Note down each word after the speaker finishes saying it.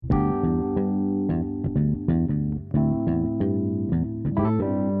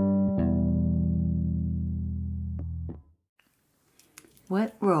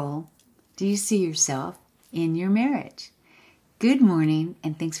What role do you see yourself in your marriage? Good morning,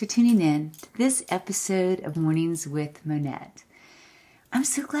 and thanks for tuning in to this episode of Mornings with Monette. I'm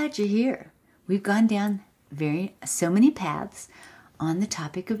so glad you're here. We've gone down so many paths on the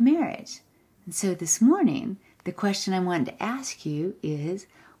topic of marriage. And so this morning, the question I wanted to ask you is,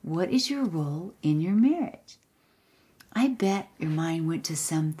 what is your role in your marriage? I bet your mind went to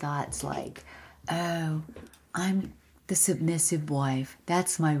some thoughts like, oh, I'm the submissive wife.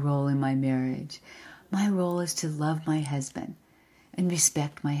 That's my role in my marriage. My role is to love my husband and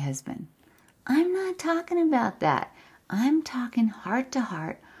respect my husband. I'm not talking about that. I'm talking heart to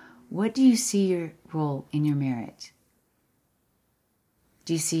heart. What do you see your role in your marriage?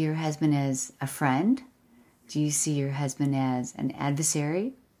 Do you see your husband as a friend? Do you see your husband as an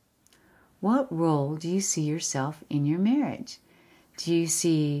adversary? What role do you see yourself in your marriage? Do you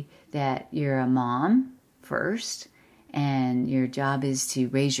see that you're a mom first, and your job is to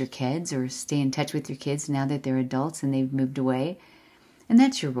raise your kids or stay in touch with your kids now that they're adults and they've moved away? And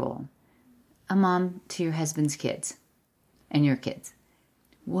that's your role. A mom to your husband's kids and your kids.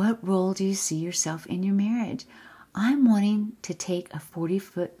 What role do you see yourself in your marriage? I'm wanting to take a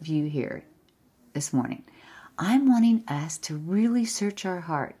 40-foot view here this morning. I'm wanting us to really search our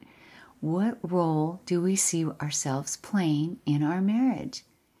heart. What role do we see ourselves playing in our marriage?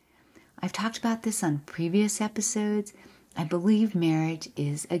 I've talked about this on previous episodes. I believe marriage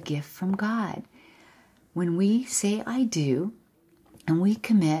is a gift from God. When we say I do, and we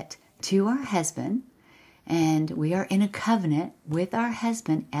commit to our husband, and we are in a covenant with our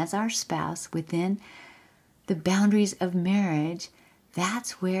husband as our spouse within the boundaries of marriage,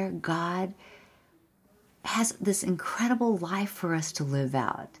 that's where God has this incredible life for us to live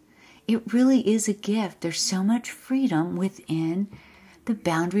out. It really is a gift. There's so much freedom within the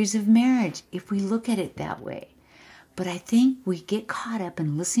boundaries of marriage if we look at it that way. But I think we get caught up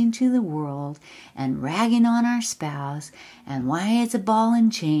in listening to the world and ragging on our spouse and why it's a ball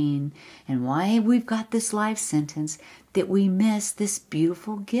and chain and why we've got this life sentence that we miss this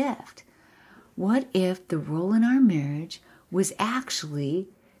beautiful gift. What if the role in our marriage was actually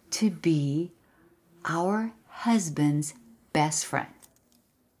to be our husband's best friend?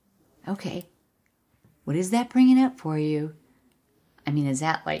 Okay, what is that bringing up for you? I mean, is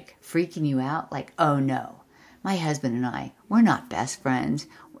that like freaking you out? Like, oh no, my husband and I, we're not best friends.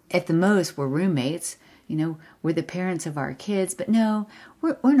 At the most, we're roommates. We're the parents of our kids. But no,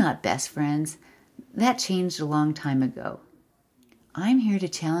 we're not best friends. That changed a long time ago. I'm here to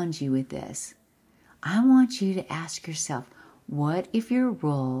challenge you with this. I want you to ask yourself, what if your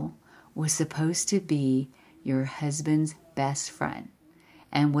role was supposed to be your husband's best friend?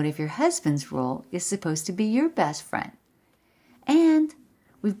 And what if your husband's role is supposed to be your best friend? And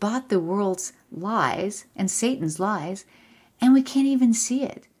we've bought the world's lies and Satan's lies, and we can't even see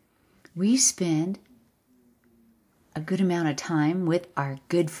it. We spend a good amount of time with our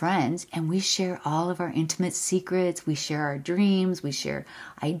good friends, and we share all of our intimate secrets. We share our dreams. We share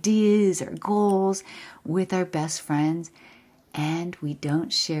ideas, our goals with our best friends, and we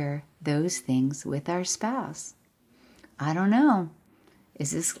don't share those things with our spouse. I don't know.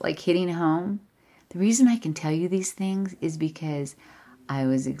 Is this like hitting home? The reason I can tell you these things is because I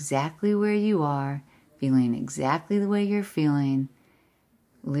was exactly where you are, feeling exactly the way you're feeling,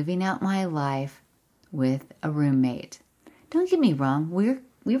 living out my life with a roommate. Don't get me wrong,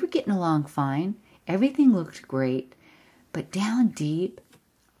 we were getting along fine. Everything looked great. But down deep,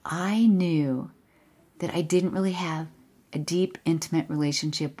 I knew that I didn't really have a deep, intimate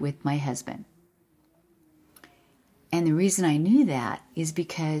relationship with my husband. And the reason I knew that is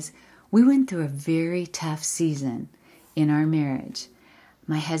because we went through a very tough season in our marriage.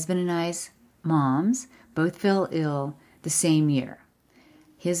 My husband and I's moms both fell ill the same year.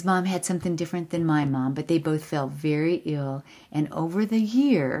 His mom had something different than my mom, but they both fell very ill. And over the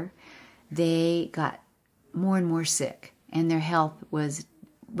year, they got more and more sick, and their health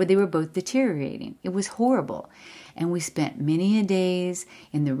they were both deteriorating. It was horrible. And we spent many a days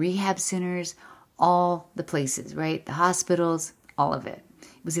in the rehab centers, all the places, right? The hospitals, all of it.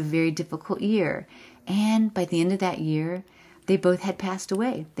 It was a very difficult year. And by the end of that year, they both had passed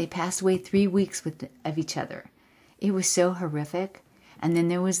away. They passed away 3 weeks of each other. It was so horrific. And then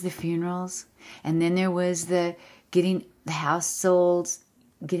there was the funerals. And then there was the getting the house sold,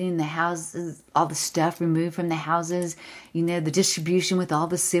 getting the houses, all the stuff removed from the houses, the distribution with all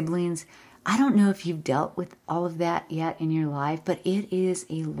the siblings. I don't know if you've dealt with all of that yet in your life, but it is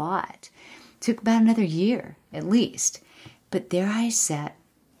a lot. It took about another year, at least. But there I sat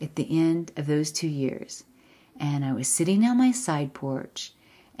at the end of those 2 years, and I was sitting on my side porch,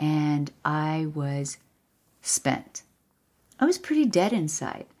 and I was spent. I was pretty dead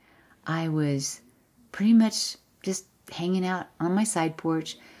inside. I was pretty much just hanging out on my side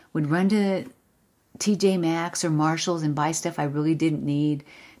porch, would run to TJ Maxx or Marshall's and buy stuff I really didn't need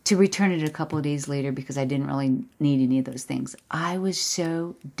to return it a couple of days later because I didn't really need any of those things. I was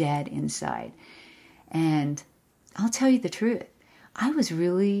so dead inside. And I'll tell you the truth. I was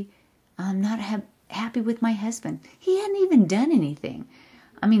really not happy with my husband. He hadn't even done anything.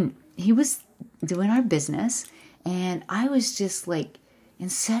 I mean, he was doing our business, and I was just like in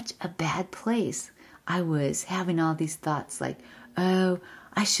such a bad place. I was having all these thoughts like, oh,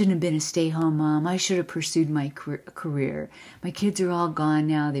 I shouldn't have been a stay-home mom. I should have pursued my career. My kids are all gone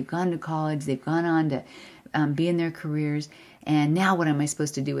now. They've gone to college. They've gone on to be in their careers. And now what am I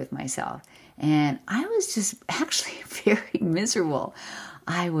supposed to do with myself? And I was just actually very miserable.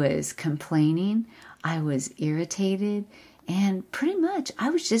 I was complaining. I was irritated. And pretty much I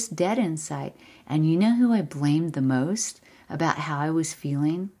was just dead inside. And you know who I blamed the most about how I was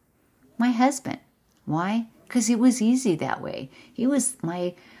feeling? My husband. Why? Because it was easy that way. He was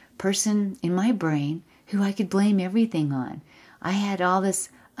my person in my brain who I could blame everything on. I had all this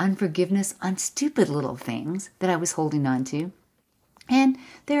unforgiveness on stupid little things that I was holding on to. And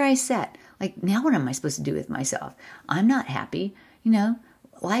there I sat. Like, now what am I supposed to do with myself? I'm not happy.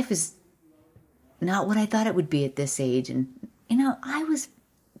 Life is not what I thought it would be at this age. And, I was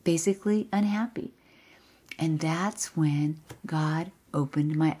basically unhappy. And that's when God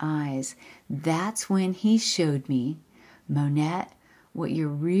opened my eyes. That's when he showed me, Monette, what you're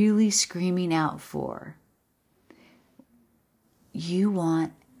really screaming out for. You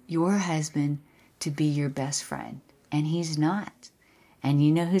want your husband to be your best friend, and he's not. And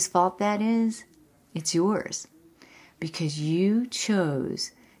you know whose fault that is? It's yours. Because you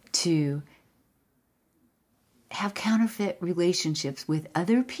chose to have counterfeit relationships with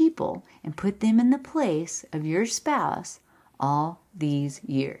other people and put them in the place of your spouse all these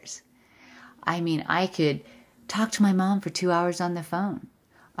years. I mean, I could talk to my mom for 2 hours on the phone.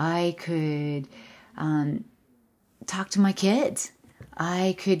 I could talk to my kids.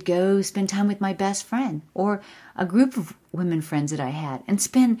 I could go spend time with my best friend or a group of women friends that I had and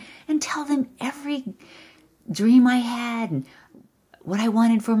tell them every dream I had and what I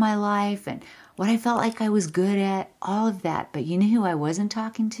wanted for my life and what I felt like I was good at, all of that. But you know who I wasn't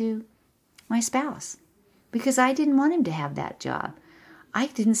talking to? My spouse. Because I didn't want him to have that job. I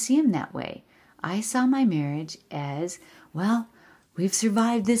didn't see him that way. I saw my marriage as, well, we've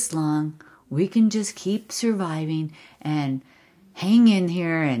survived this long. We can just keep surviving and hang in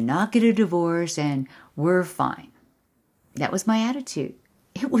here and not get a divorce and we're fine. That was my attitude.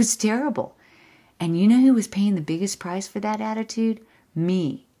 It was terrible. And you know who was paying the biggest price for that attitude?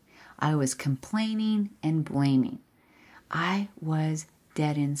 Me. I was complaining and blaming. I was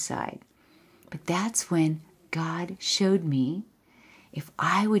dead inside. But that's when God showed me if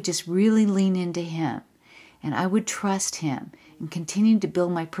I would just really lean into him and I would trust him and continue to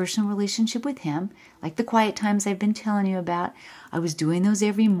build my personal relationship with him, like the quiet times I've been telling you about. I was doing those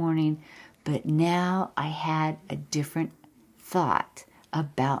every morning, but now I had a different thought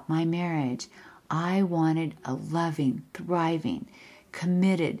about my marriage. I wanted a loving, thriving,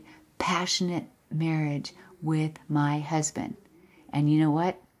 committed, passionate marriage with my husband. And you know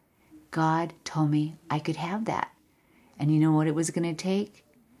what? God told me I could have that. And you know what it was going to take?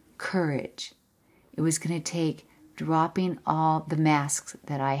 Courage. It was going to take dropping all the masks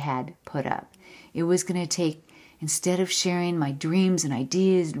that I had put up. It was going to take, instead of sharing my dreams and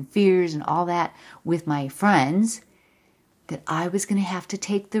ideas and fears and all that with my friends, that I was going to have to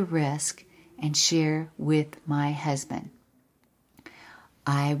take the risk and share with my husband.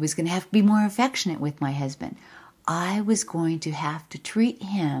 I was going to have to be more affectionate with my husband. I was going to have to treat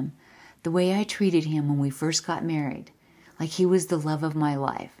him the way I treated him when we first got married, like he was the love of my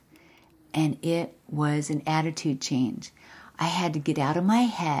life. And it was an attitude change. I had to get out of my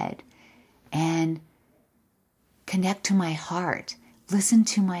head and connect to my heart, listen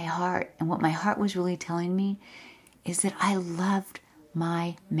to my heart. And what my heart was really telling me is that I loved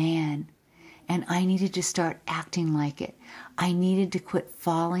my man. And I needed to start acting like it. I needed to quit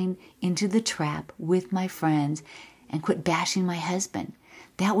falling into the trap with my friends and quit bashing my husband.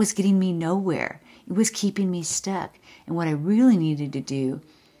 That was getting me nowhere. It was keeping me stuck. And what I really needed to do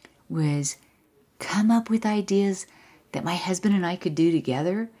was come up with ideas that my husband and I could do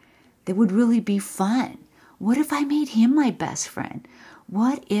together that would really be fun. What if I made him my best friend?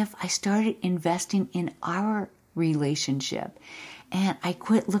 What if I started investing in our relationship? And I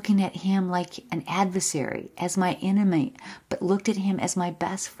quit looking at him like an adversary, as my enemy, but looked at him as my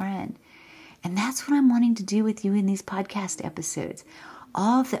best friend. And that's what I'm wanting to do with you in these podcast episodes.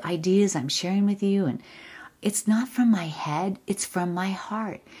 All of the ideas I'm sharing with you and It's not from my head, it's from my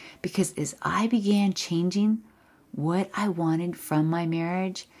heart. Because as I began changing what I wanted from my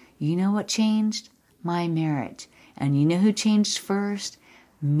marriage, you know what changed? My marriage. And you know who changed first?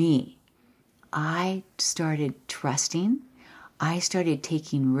 Me. I started trusting. I started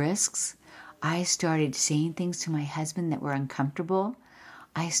taking risks. I started saying things to my husband that were uncomfortable.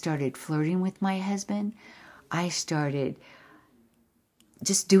 I started flirting with my husband. I started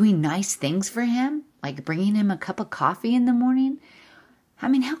just doing nice things for him, like bringing him a cup of coffee in the morning. I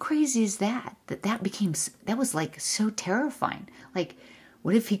mean, how crazy is that? That was like so terrifying. Like,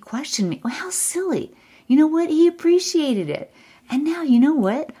 what if he questioned me? Well, how silly. You know what? He appreciated it. And now, you know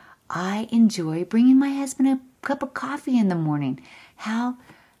what? I enjoy bringing my husband a cup of coffee in the morning. How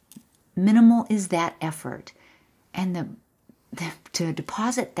minimal is that effort? And to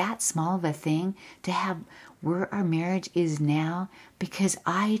deposit that small of a thing, to have where our marriage is now, because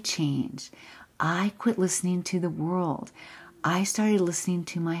I changed. I quit listening to the world. I started listening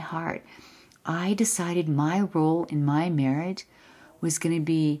to my heart. I decided my role in my marriage was going to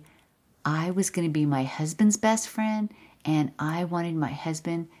be, I was going to be my husband's best friend, and I wanted my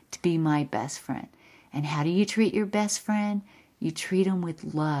husband to be my best friend. And how do you treat your best friend? You treat them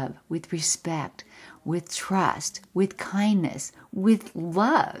with love, with respect, with trust, with kindness, with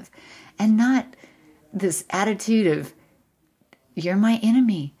love, and not this attitude of, you're my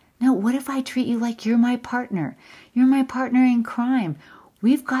enemy. No, what if I treat you like you're my partner? You're my partner in crime.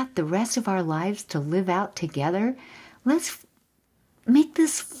 We've got the rest of our lives to live out together. Let's make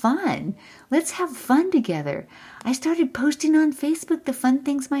this fun. Let's have fun together. I started posting on Facebook the fun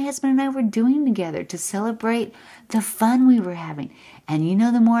things my husband and I were doing together to celebrate the fun we were having. And you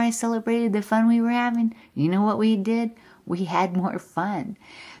know, the more I celebrated the fun we were having, you know what we did? We had more fun.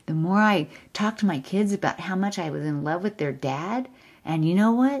 The more I talked to my kids about how much I was in love with their dad, and you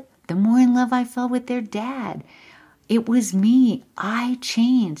know what? The more in love I fell with their dad. It was me. I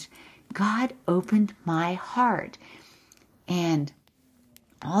changed. God opened my heart. And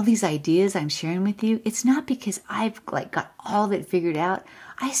all these ideas I'm sharing with you, it's not because I've got all of it figured out.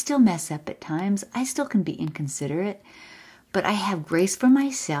 I still mess up at times. I still can be inconsiderate. But I have grace for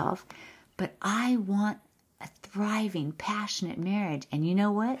myself. But I want a thriving, passionate marriage. And you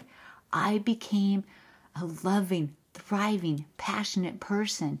know what? I became a loving, thriving, passionate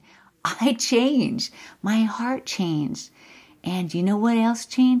person. I changed. My heart changed. And you know what else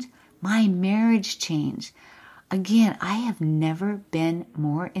changed? My marriage changed. Again, I have never been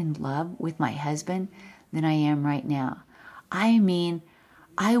more in love with my husband than I am right now. I mean,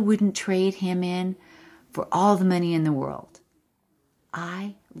 I wouldn't trade him in for all the money in the world.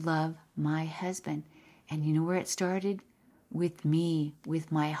 I love my husband. And you know where it started? With me,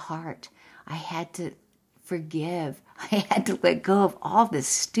 with my heart. I had to forgive. I had to let go of all this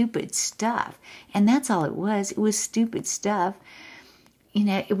stupid stuff. And that's all it was. It was stupid stuff. You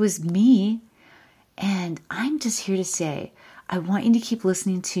know, it was me. And I'm just here to say, I want you to keep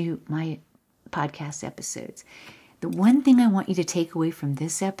listening to my podcast episodes. The one thing I want you to take away from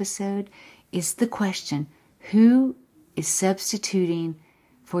this episode is the question, who is substituting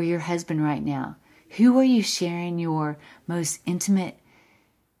for your husband right now? Who are you sharing your most intimate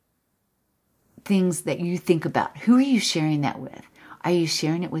things that you think about? Who are you sharing that with? Are you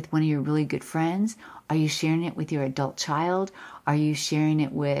sharing it with one of your really good friends? Are you sharing it with your adult child? Are you sharing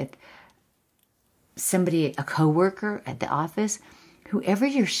it with somebody, a coworker at the office? Whoever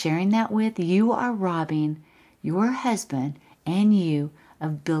you're sharing that with, you are robbing your husband and you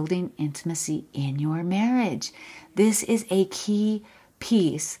of building intimacy in your marriage. This is a key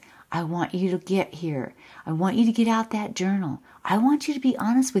piece I want you to get here. I want you to get out that journal. I want you to be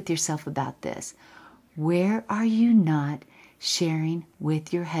honest with yourself about this. Where are you not sharing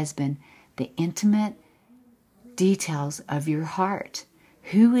with your husband the intimate details of your heart?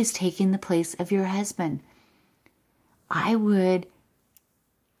 Who is taking the place of your husband? I would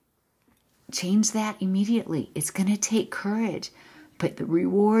change that immediately. It's going to take courage, but the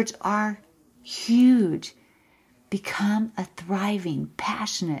rewards are huge. Become a thriving,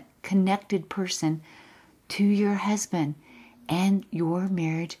 passionate, connected person to your husband, and your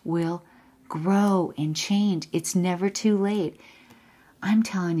marriage will grow and change. It's never too late. I'm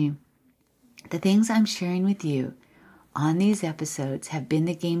telling you, the things I'm sharing with you on these episodes have been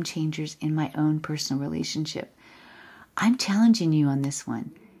the game changers in my own personal relationship. I'm challenging you on this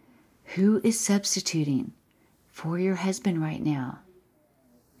one. Who is substituting for your husband right now?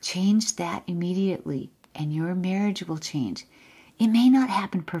 Change that immediately, and your marriage will change. It may not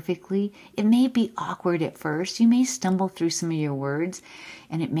happen perfectly. It may be awkward at first. You may stumble through some of your words,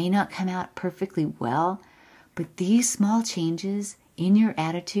 and it may not come out perfectly well. But these small changes in your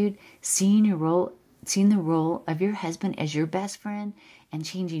attitude, seeing your role seeing the role of your husband as your best friend and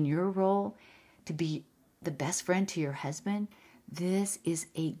changing your role to be the best friend to your husband, this is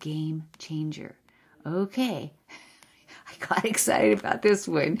a game changer. Okay, I got excited about this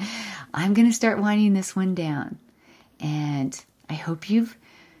one. I'm going to start winding this one down. And I hope you've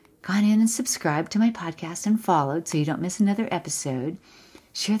gone in and subscribed to my podcast and followed so you don't miss another episode.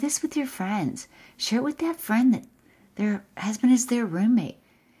 Share this with your friends. Share it with that friend that their husband is their roommate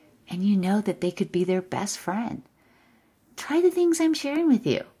and you know that they could be their best friend. Try the things I'm sharing with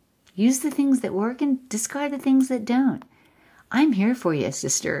you. Use the things that work and discard the things that don't. I'm here for you,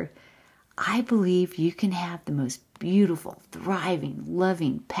 sister. I believe you can have the most beautiful, thriving,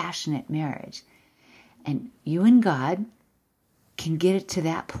 loving, passionate marriage. And you and God can get it to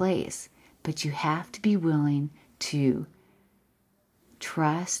that place. But you have to be willing to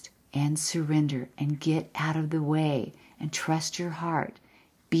trust and surrender and get out of the way and trust your heart.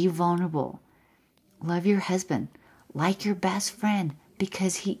 Be vulnerable. Love your husband like your best friend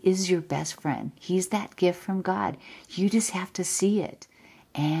because he is your best friend. He's that gift from God. You just have to see it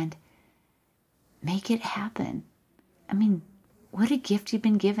and make it happen. I mean, what a gift you've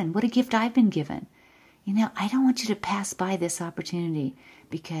been given. What a gift I've been given. You know, I don't want you to pass by this opportunity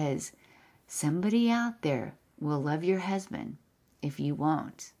because somebody out there will love your husband if you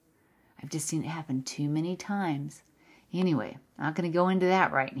won't. I've just seen it happen too many times. Anyway, I'm not going to go into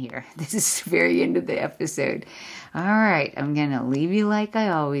that right here. This is the very end of the episode. All right, I'm going to leave you like I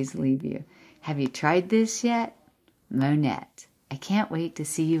always leave you. Have you tried this yet? Monette. I can't wait to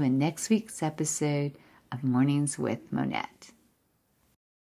see you in next week's episode of Mornings with Monette.